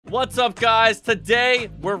What's up, guys? Today,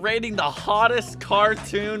 we're rating the hottest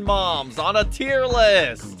cartoon moms on a tier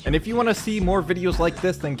list. And if you want to see more videos like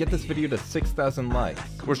this, then get this video to 6,000 likes.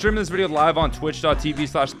 We're streaming this video live on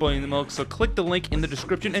twitch.tv/spoilingthemilk, so click the link in the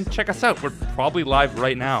description and check us out. We're probably live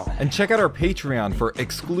right now. And check out our Patreon for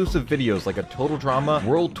exclusive videos like a Total Drama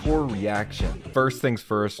World Tour reaction. First things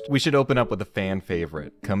first, we should open up with a fan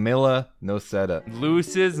favorite, Camilla Noceda.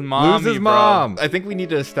 Luce's mom. Luce's mom. I think we need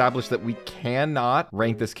to establish that we cannot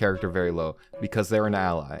rank this character very low because they're an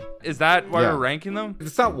ally. Is that why we're ranking them?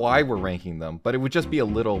 It's not why we're ranking them, but it would just be a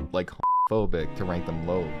little like phobic to rank them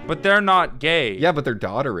low. But they're not gay. Yeah, but their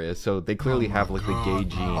daughter is, so they clearly have like the gay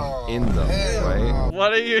gene in them, right?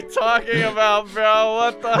 What are you talking about, bro?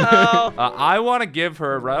 What the hell? I want to give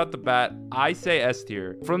her right off the bat, I say S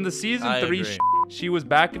tier. From the season 3 she was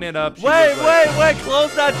backing it up. Wait,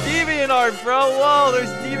 close that deviant art, bro. Whoa, there's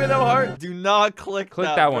deviant art. Do not click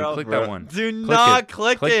that one. bro. Click that one. Do not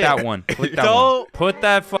click it. Click that one. Click that one. Put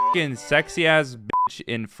that fucking sexy ass bitch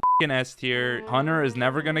in fucking S tier. Hunter is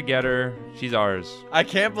never gonna get her. She's ours. I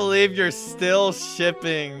can't believe you're still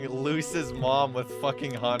shipping Luce's mom with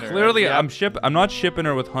fucking Hunter. Clearly, I'm not shipping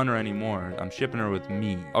her with Hunter anymore. I'm shipping her with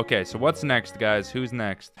me. Okay, so what's next, guys? Who's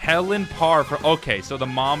next? Helen Parr. Okay, so the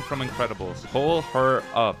mom from Incredibles. Pull her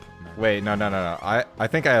up. Wait, no. I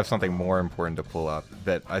think I have something more important to pull up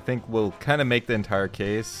that I think will kind of make the entire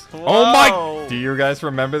case. Whoa. Oh my! Do you guys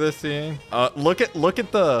remember this scene? Look at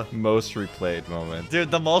the most replayed moment. Dude,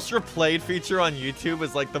 the most replayed feature on YouTube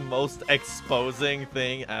is like the most exposing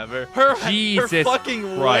thing ever. Her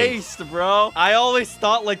fucking waist, bro. I always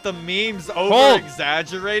thought like the memes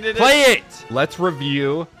over-exaggerated it. Play it! Let's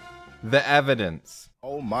review the evidence.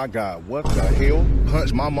 Oh my God, what the hell?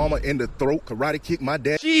 Punch my mama in the throat, karate kick my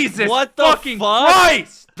dad. Jesus what the fucking fuck?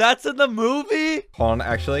 Christ! That's in the movie? Hold on,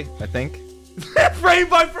 actually, I think. Frame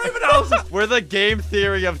by frame analysis. We're the game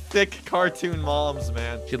theory of thick cartoon moms,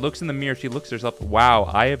 man. She looks in the mirror. She looks at herself.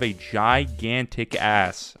 Wow, I have a gigantic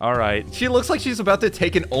ass. All right. She looks like she's about to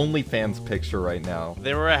take an OnlyFans picture right now.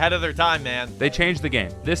 They were ahead of their time, man. They changed the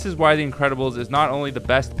game. This is why The Incredibles is not only the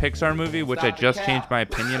best Pixar movie, which I just changed my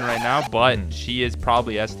opinion right now, but she is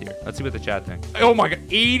probably S tier. Let's see what the chat thinks. Oh my God,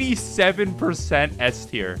 87% S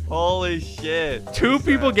tier. Holy shit. 2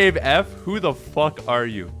 people gave F. Who the fuck are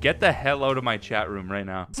you? Get the hell out of my chat room right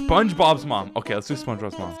now. SpongeBob's mom. Okay, let's do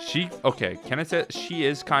SpongeBob's mom. Okay, can I say she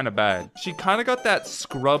is kind of bad? She kind of got that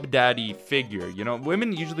scrub daddy figure. You know,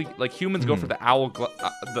 women usually, like humans, go for the hourglass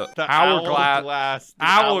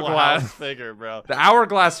figure, bro. The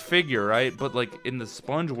hourglass figure, right? But like in the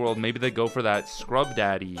sponge world, maybe they go for that scrub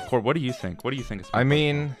daddy. Kor, what do you think? What do you think? I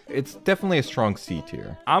mean, it's definitely a strong C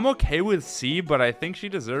tier. I'm okay with C, but I think she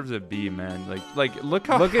deserves a B, man. Like look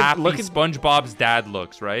how happy SpongeBob's dad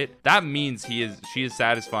looks, right? That means she is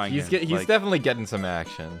satisfying. He's definitely getting some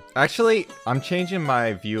action. Actually, I'm changing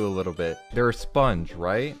my view a little bit. They're a sponge,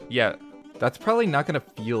 right? Yeah. That's probably not gonna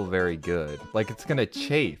feel very good. Like it's gonna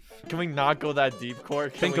chafe. Can we not go that deep, Kor?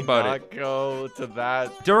 Think about it. Go to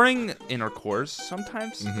that. During intercourse,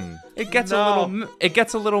 sometimes it gets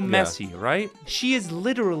a little messy, right? She is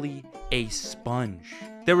literally a sponge.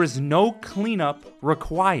 There is no cleanup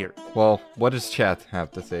required. Well, what does chat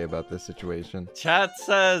have to say about this situation? Chat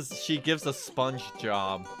says she gives a sponge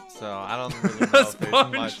job, so I don't really know if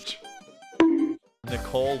there's much.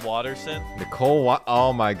 Nicole Watterson.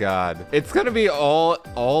 Oh my God. It's gonna be all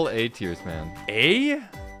A tiers, man. A?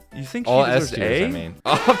 You think she all deserves S tiers, A? I mean.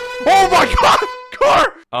 Oh my God,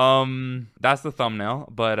 Kor! That's the thumbnail,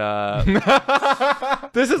 but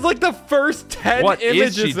this is like the first 10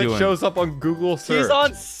 images that shows up on Google search. She's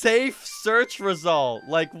on safe search result.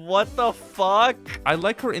 Like, what the fuck? I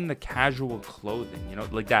like her in the casual clothing, you know,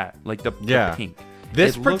 like that, like the pink.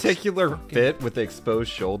 This particular fit with the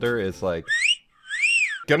exposed shoulder is like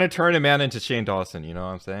gonna turn a man into Shane Dawson, you know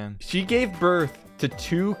what I'm saying? She gave birth to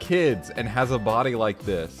 2 kids and has a body like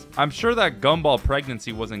this. I'm sure that gumball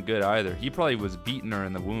pregnancy wasn't good either. He probably was beating her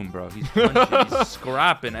in the womb, bro. He's punching, he's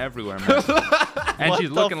scrapping everywhere, man. And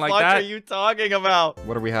she's looking like that. What the fuck are you talking about?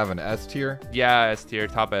 What do we have, an S tier? Yeah, S tier,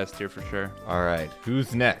 top S tier for sure. All right,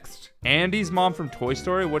 who's next? Andy's mom from Toy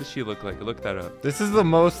Story. What does she look like? Look that up. This is the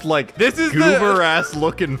most like goober ass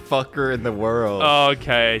looking fucker in the world.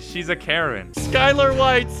 Okay, she's a Karen. Skylar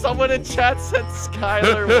White. Someone in chat said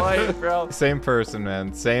Skylar White, bro. Same person,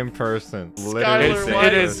 man. Same person. Literally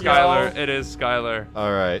White, it is Skylar. It is Skylar.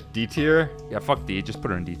 All right, D tier. Yeah, fuck D. Just put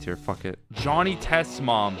her in D tier. Fuck it. Johnny Test's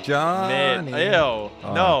mom. Johnny. Ew.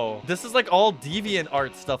 No. This is like all deviant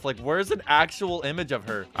art stuff. Like, where's an actual image of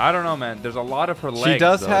her? I don't know, man. There's a lot of her legs. She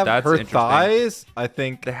does have her her interesting. thighs, I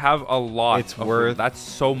think They have a lot. It's of worth- room. That's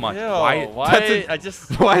so much. Ew, Why?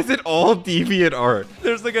 Why is it all deviant art?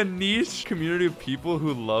 There's like a niche community of people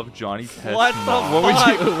who love Johnny Test's What the mom. What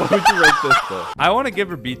would you rate this though? I want to give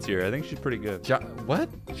her B tier. I think she's pretty good. What?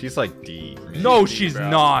 She's like D. No, she's bro.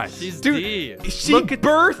 not. She's Dude, D. she Look at-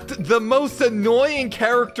 birthed the most annoying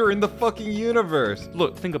character in the fucking universe.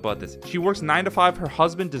 Look, think about this. She works 9 to 5. Her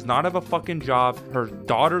husband does not have a fucking job. Her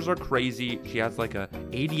daughters are crazy. She has like a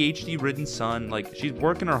ADHD-ridden son. Like, she's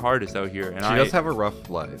working her hardest out here. And She does have a rough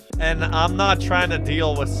life. And I'm not trying to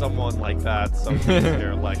deal with someone like that. So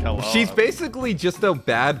here, like, hello. She's basically just a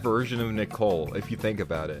bad version of Nicole, if you think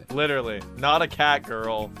about it. literally not a cat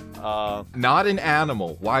girl. Not an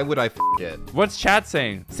animal. Why would I it? What's chat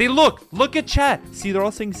saying? See, look at chat. See, they're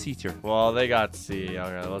all saying C tier. Well, they got C.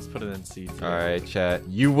 Okay, let's put it in C tier. All right, chat.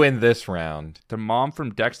 You win this round. The mom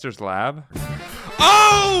from Dexter's Lab.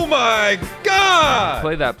 Oh my god!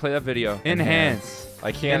 Play that video. Enhance.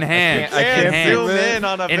 I can't. Enhance. I can't Enhance. zoom in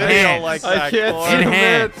on a video Enhance. like I that. can't Kor. zoom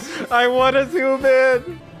Enhance. in. I want to zoom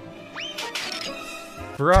in.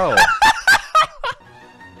 Bro.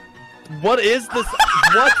 What is this?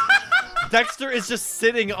 What? Dexter is just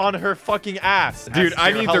sitting on her fucking ass. Dude,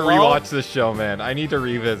 I need to Hello? rewatch this show, man. I need to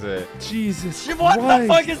revisit. Jesus. What the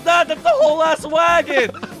fuck is that? That's the whole ass wagon.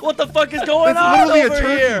 What the fuck is going on literally a over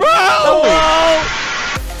turkey. here? Bro! Hello?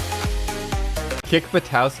 Kick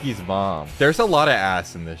Batowski's mom. There's a lot of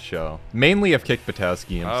ass in this show. Mainly of Kick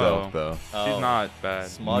Batowski himself, though. She's not bad.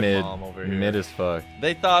 Smug Mid, mom over here. mid as fuck.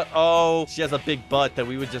 They thought, oh, she has a big butt that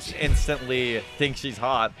we would just instantly think she's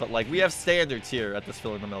hot. But, like, we have standards here at the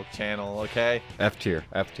Spilling the Milk channel, okay? F tier,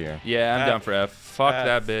 F tier. Yeah, I'm F. down for F. Fuck F.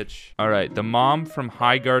 that bitch. All right, the mom from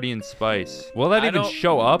High Guardian Spice. Will that I even don't-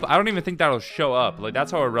 show up? I don't even think that'll show up. Like,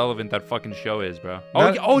 that's how irrelevant that fucking show is, bro. Oh,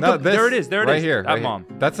 No, yeah, oh, no, there it is. There it is. right here, That right mom.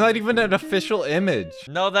 here. That's not even an official image.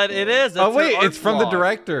 No, that it is. Oh That's her wait, art it's from the blog.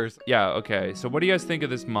 directors. Yeah, okay. So what do you guys think of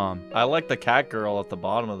this mom? I like the cat girl at the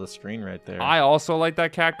bottom of the screen right there. I also like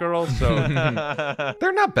that cat girl, so...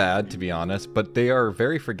 They're not bad, to be honest, but they are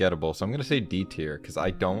very forgettable. So I'm gonna say D tier because I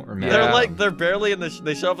don't remember. They're Yeah. like, they're barely in the,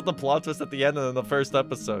 they show up at the plot twist at the end of the first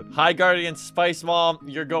episode. High Guardian Spice Mom,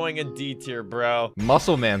 you're going in D tier, bro.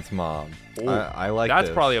 Muscle Man's mom. Ooh, I like That's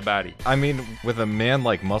this. probably a baddie. I mean, with a man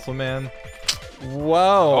like Muscle Man.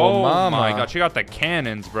 Whoa, Oh mama. my god, she got the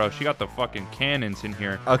cannons, bro. She got the fucking cannons in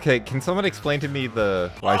here. Okay, can someone explain to me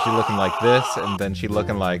why is she looking like this and then she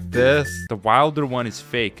looking like this? The wilder one is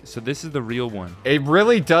fake, so this is the real one. It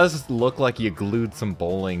really does look like you glued some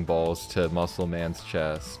bowling balls to Muscle Man's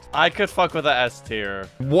chest. I could fuck with a S tier.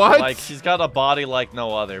 What? Like, she's got a body like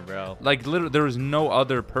no other, bro. Like, literally, there is no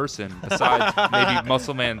other person besides maybe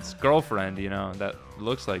Muscle Man's girlfriend, you know, that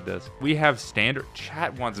looks like this. We have standard.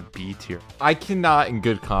 Chat wants a B tier. I cannot in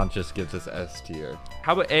good conscience give this S tier.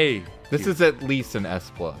 How about A? This is at least an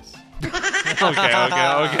S plus. Okay.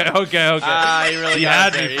 Ah, you really You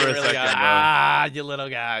got had me there. for You a really second, got- bro. Ah, you little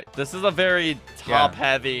guy. This is a very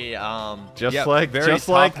top-heavy. Just Yeah, like very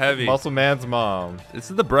top-heavy. Muscle Man's mom. This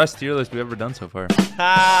is the best tier list we've ever done so far.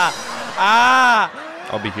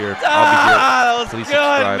 I'll be here. That was Please good,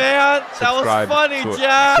 subscribe. man. That was Subscribe funny, to-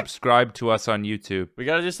 Jack. Subscribe to us on YouTube. We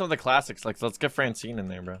gotta do some of the classics. Like, let's get Francine in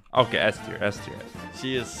there, bro. Okay, S tier.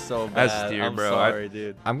 She is so bad. S tier, I'm bro. sorry,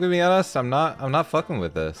 dude. I'm gonna be honest, I'm not fucking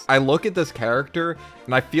with this. I look at this character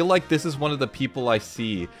and I feel like this is one of the people I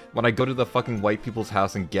see when I go to the fucking white people's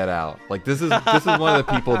house and Get Out. Like this is one of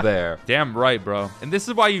the people there. Damn right, bro. And this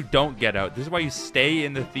is why you don't get out. This is why you stay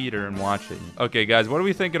in the theater and watch it. Okay, guys, what are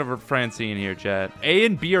we thinking of Francine here, Chad? A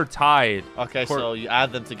and B are tied. Okay, so you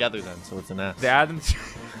add them together then, so it's an S. They add them.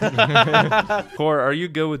 Kor, are you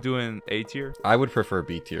good with doing A tier? I would prefer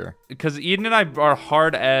B tier. Because Eden and I are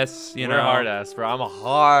hard S, you We're know. hard S, bro. I'm a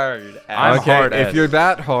hard S. I'm Okay, hard if S. you're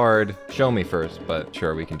that hard, show me first, but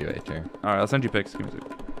sure, we can do A tier. All right, I'll send you pics. Give me a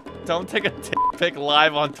sec. Don't take a pic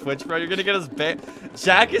live on Twitch, bro. You're gonna get us banned.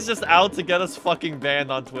 Jack is just out to get us fucking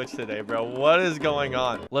banned on Twitch today, bro. What is going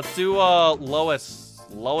on? Let's do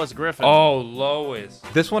Lois Griffin. Oh, Lois.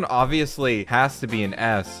 This one obviously has to be an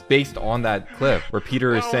S based on that clip where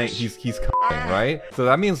Peter is saying he's coming, right? So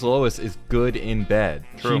that means Lois is good in bed.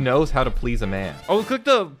 True. She knows how to please a man. Oh, click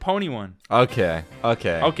the pony one. Okay.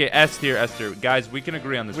 Okay, S tier, S tier. Guys, we can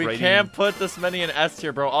agree on this. We right? can't put this many in S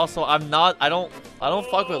tier, bro. Also, I don't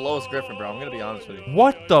fuck with Lois Griffin, bro. I'm gonna be honest with you.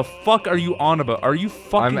 What the fuck are you on about? Are you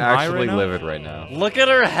fucking I'm high actually right now? livid right now. Look at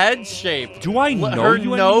her head shape. Do I know her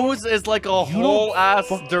you anymore? nose is like a whole ass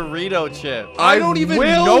ass Dorito chip. I don't even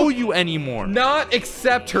will know you anymore. not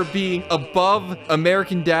accept her being above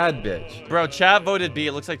American Dad, bitch. Bro, chat voted B.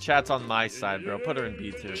 It looks like chat's on my side, bro. Put her in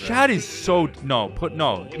B tier, bro. Chad is so no.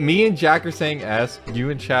 Me and Jack are saying S. You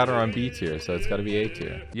and Chad are on B tier, so it's got to be A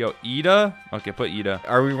tier. Yo, Ida. Okay, put Ida.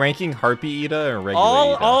 Are we ranking Harpy Ida or regular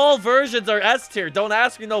Ida? All versions are S tier. Don't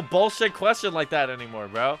ask me no bullshit question like that anymore,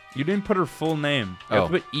 bro. You didn't put her full name. You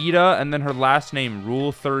have to put Ida and then her last name,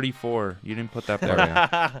 Rule 34. You didn't put that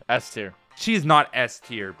part. S tier. She's not S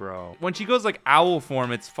tier, bro. When she goes like owl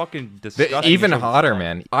form, it's fucking disgusting. Even hotter,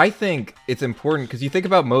 man. I think it's important because you think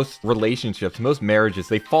about most relationships, most marriages,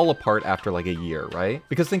 they fall apart after like a year, right?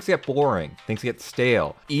 Because things get boring, things get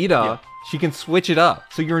stale. Ida, she can switch it up,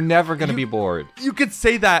 so you're never gonna be bored. You could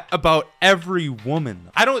say that about every woman.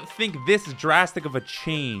 I don't think this drastic of a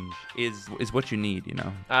change is what you need, you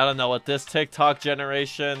know? I don't know. With this TikTok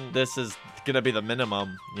generation, this is gonna be the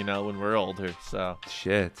minimum, you know, when we're older, so.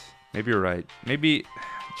 Shit. Maybe you're right. Maybe...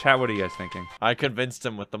 Chat, what are you guys thinking? I convinced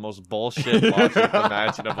him with the most bullshit logic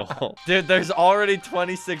imaginable. Dude, there's already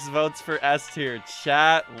 26 votes for S tier.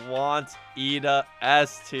 Chat wants Ida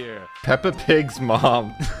S tier. Peppa Pig's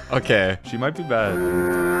mom. Okay. She might be bad.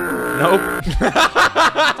 Nope.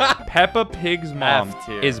 Peppa Pig's mom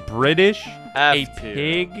F-tier. is British. A F-tier.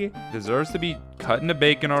 pig deserves to be cut into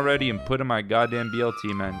bacon already and put in my goddamn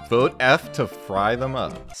BLT, man. Vote F to fry them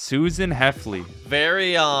up. Susan Heffley.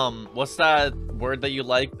 Very, what's that word that you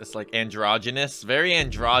like? It's like androgynous. Very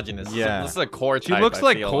androgynous. Yeah. This is a Kor She type, looks I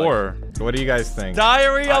like feel Kor. What do you guys think?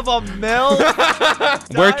 Diary of a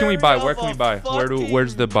MILF? Where can we buy? Diary Where of can we a buy?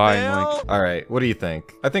 Where's the fucking buying MILF? link? All right. What do you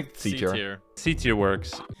think? I think C C tier. tier. C tier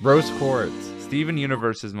works. Rose quartz. Steven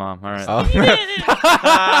Universe's mom. All right. Oh.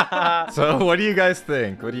 So what do you guys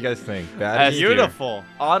think? What do you guys think? Bad Beautiful.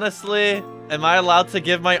 Honestly, am I allowed to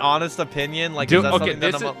give my honest opinion? Like, Dude, is that okay,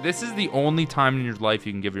 something that this is the only time in your life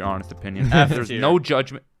you can give your honest opinion. F There's tier. no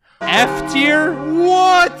judgment. F tier?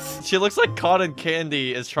 What? She looks like cotton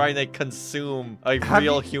candy is trying to consume a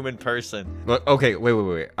real human person. Look, okay,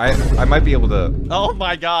 wait. I might be able to. Oh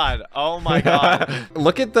my god. Oh my god.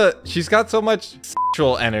 Look at the. She's got so much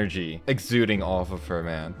sexual energy exuding off of her,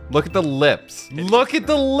 man. Look at the lips. Look at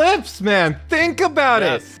the lips, man. Think about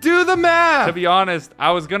Yes. it. Do the math. To be honest,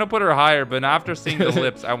 I was gonna put her higher, but after seeing the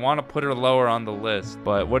lips, I want to put her lower on the list.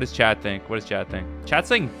 But what does chat think? What does chat think? Chat's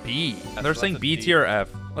saying B. They're saying B tier or F.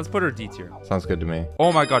 Let's put her D tier. Sounds good to me.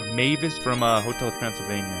 Oh my god, Mavis from Hotel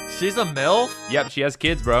Transylvania. She's a MILF? Yep, she has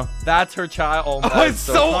kids, bro. That's her child. Oh, Oh, that it's is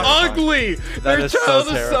so terrifying. ugly. That Their is so child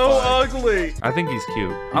is so terrifying. ugly. I think he's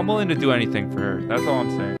cute. I'm willing to do anything for her. That's all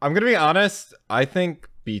I'm saying. I'm gonna be honest. I think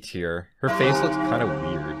B tier. Her face looks kind of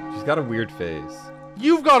weird. She's got a weird face.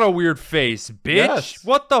 You've got a weird face, bitch. Yes.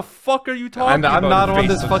 What the fuck are you talking And about? I'm not Your on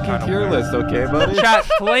face this looks fucking kinda tier weird. list, okay, buddy? Chat,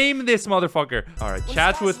 flame this motherfucker. All right,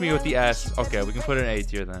 chat's with me with the S. Okay, we can put it in A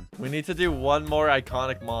tier then. We need to do one more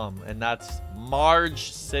iconic mom, and that's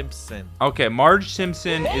Marge Simpson. Okay, Marge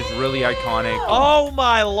Simpson is really iconic. Oh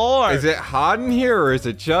my lord. Is it hot in here or is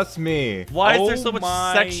it just me? Why is there Oh so much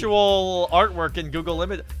my- sexual artwork in Google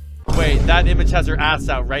Image? Wait, that image has her ass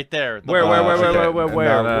out right there. The Where? What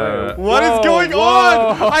Whoa, is going whoa.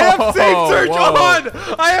 on? I have safe search Whoa. on!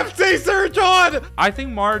 I have safe search on! I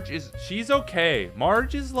think Marge is, she's okay.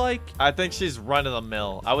 Marge is like, I think she's run of the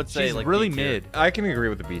mill. I would say she's like really B tier. mid. I can agree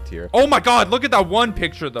with the B tier. Oh my god, look at that one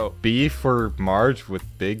picture though. B for Marge with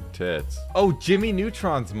big tits. Oh, Jimmy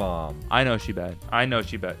Neutron's mom. I know she bad. I know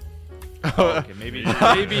she bad. Okay, maybe not.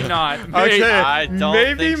 Okay, I don't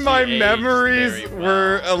maybe think my she aged memories very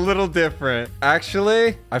were well. a little different.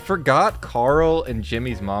 Actually, I forgot Carl and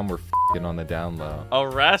Jimmy's mom were f***ing on the down low.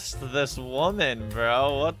 Arrest this woman,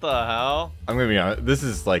 bro. What the hell? I'm gonna be honest, this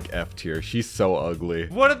is like F tier. She's so ugly.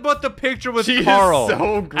 What about the picture with She is Carl?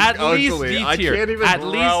 so At least ugly. D I tier. can't even At grow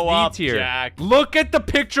least up, D tier. Jack. Look at the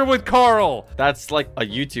picture with Carl. That's like a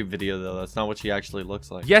YouTube video though. That's not what she actually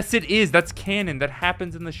looks like. Yes, it is. That's canon. That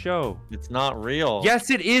happens in the show. It's not real. Yes,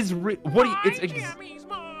 it is. What? Do you, it's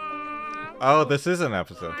Oh, this is an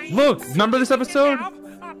episode. look. Remember this episode?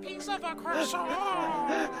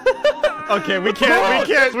 Okay, we can't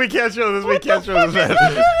show this. We can't show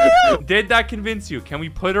this. Did that convince you? Can we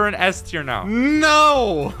put her in S tier now?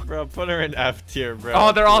 No. Bro, put her in F tier, bro.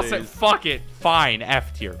 Oh, they're all saying, please. fuck it. Fine,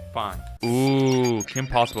 F tier. Fine. Ooh, Kim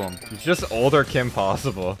Possible. It's just older Kim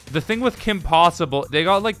Possible. The thing with Kim Possible, they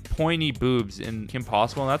got like pointy boobs in Kim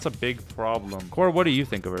Possible, and that's a big problem. Cor, what do you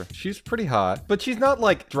think of her? She's pretty hot, but she's not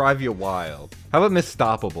like drive you wild. How about Miss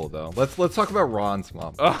Stoppable though? Let's talk about Ron's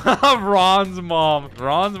mom. Ron's mom.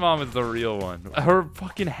 Ron's mom is the real one. Her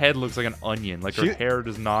fucking head looks like an onion. Like her She- hair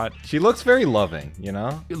does not. She looks very loving, you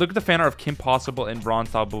know? Look at the fan art of Kim Possible and Ron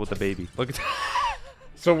Stoppable with the baby. Look at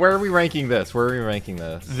So where are we ranking this? Where are we ranking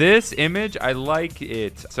this? This image, I like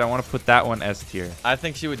it. So I want to put that one S tier. I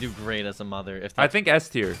think she would do great as a mother. If I think S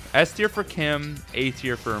tier. S tier for Kim, A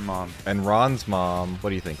tier for her mom. And Ron's mom,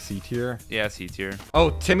 what do you think? C tier? Yeah, C tier.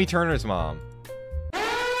 Oh, Timmy Turner's mom.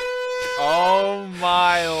 Oh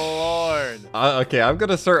my lord. Okay, I'm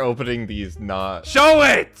gonna start opening these not. Show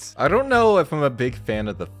it! I don't know if I'm a big fan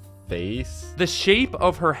of the face. The shape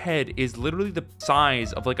of her head is literally the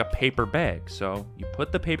size of like a paper bag. So you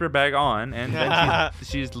put the paper bag on and then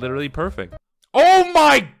she's literally perfect. Oh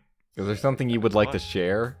my! Is there something you would like to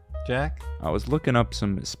share, Jack? I was looking up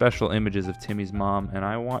some special images of Timmy's mom and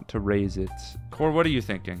I want to raise it. Kor, what are you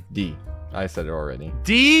thinking? D. I said it already.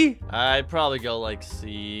 D? I'd probably go like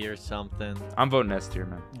C or something. I'm voting S tier,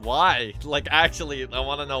 man. Why? Like, actually, I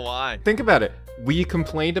want to know why. Think about it. We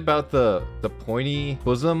complained about the pointy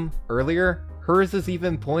bosom earlier. Hers is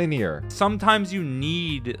even pointier. Sometimes you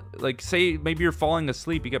need, like, say maybe you're falling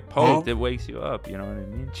asleep, you get poked, it wakes you up, you know what I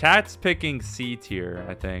mean? Chat's picking C tier,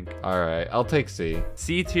 I think. All right, I'll take C.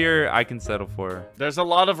 C tier, I can settle for. There's a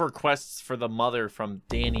lot of requests for the mother from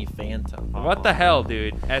Danny Phantom. What the hell,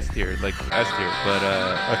 dude? S tier, like S tier, but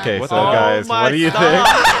Okay, what so the- guys, what do you think?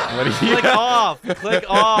 What do you Click off. Click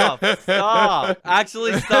off. Stop.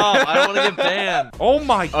 Actually, stop. I don't want to get banned. Oh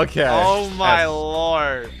my. Okay. Oh my S.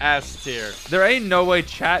 lord. S tier. There ain't no way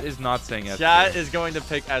chat is not saying S Chat tier. is going to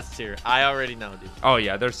pick S tier. I already know, dude. Oh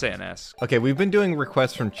yeah, they're saying S. Okay, we've been doing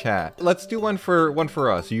requests from chat. Let's do one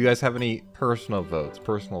for us. You guys have any personal votes,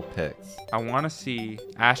 personal picks? I want to see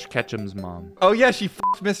Ash Ketchum's mom. Oh yeah, she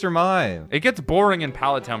f***ed Mr. Mime. It gets boring in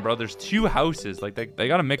Pallet Town, bro. There's 2 houses. Like, they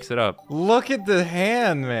gotta mix it up. Look at the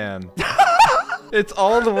hand, man. It's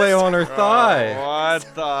all the way on her thigh.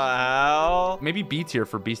 What the hell? Maybe B tier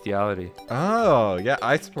for bestiality. Oh, yeah,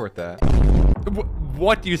 I support that.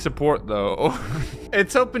 What do you support, though?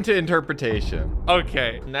 It's open to interpretation.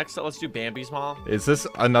 Okay. Next, let's do Bambi's mom. Is this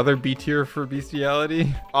another B tier for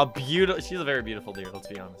bestiality? She's a very beautiful deer, let's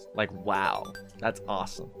be honest. Like, wow. That's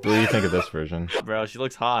awesome. What do you think of this version? Bro, she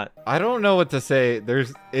looks hot. I don't know what to say.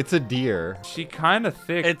 It's a deer. She kind of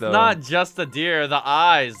thick, It's though. not just a deer. The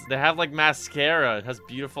eyes. They have, like, mascara. It has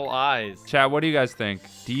beautiful eyes. Chat, what do you guys think?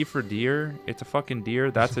 D for deer? It's a fucking deer.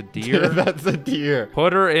 That's a deer. That's a deer.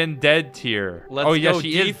 Put her in dead tier. Let's oh, yeah, go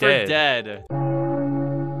she D is for dead. dead.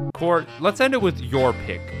 Kor, let's end it with your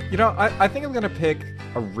pick. You know, I think I'm gonna pick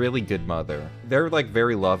a really good mother. They're like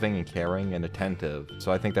very loving and caring and attentive.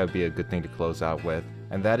 So I think that would be a good thing to close out with.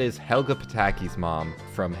 And that is Helga Pataki's mom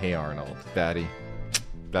from Hey Arnold. Daddy.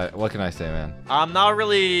 What can I say, man? I'm not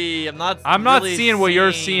really seeing what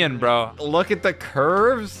you're seeing, bro. Look at the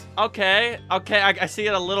curves. Okay, I see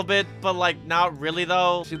it a little bit, but like not really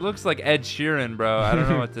though. She looks like Ed Sheeran, bro. I don't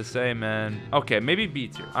know what to say, man. Okay, maybe B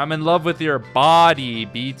tier. I'm in love with your body,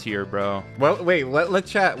 B tier, bro. Well, wait, let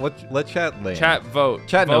chat land. Chat vote.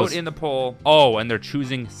 Chat vote knows. in the poll. Oh, and they're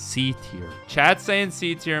choosing C tier. Chat's saying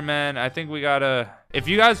C tier, man. I think we gotta... If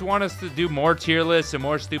you guys want us to do more tier lists and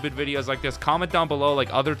more stupid videos like this, comment down below like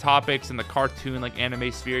other topics in the cartoon like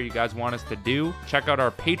anime sphere you guys want us to do. Check out our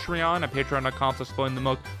Patreon at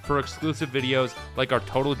patreon.com/spoilingthemilk for exclusive videos like our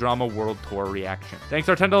Total Drama World Tour reaction. Thanks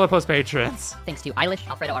to our $10 plus patrons. Thanks to Eilish,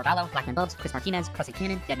 Alfredo Arvalo, Blackman Bubs, Chris Martinez, Crusty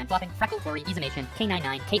Cannon, Deadman Flopping, Freckle, Rory, Izimation,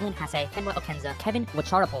 K99, Caitlin, Hase, Kenwa Okenza, Kevin,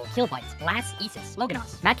 Wacharapol, Killbites, Glass, Isis,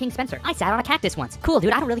 Loganos, Mad King Spencer. I sat on a cactus once. Cool,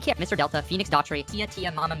 dude, I don't really care. Mr. Delta, Phoenix Daughtry,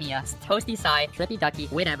 Tia Mama Mia, Toasty Sai, Trippy Ducky,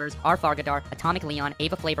 Whatevers, R. Fargadar, Atomic Leon,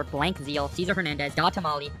 Ava Flavor, Blank Zeal, Cesar Hernandez, Da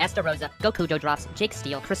Tamale, Esta Rosa, Gokujo Drops, Jake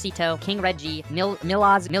Steele, Crisito, King Red G, Milos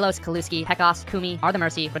Kaluski, Pekos, Kumi, Are the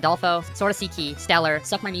Mercy, Rodolfo, Sorta Key, Stellar,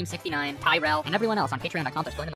 Suck My Meme 69, Tyrell, and everyone else on patreon.com/spoilingthemilk.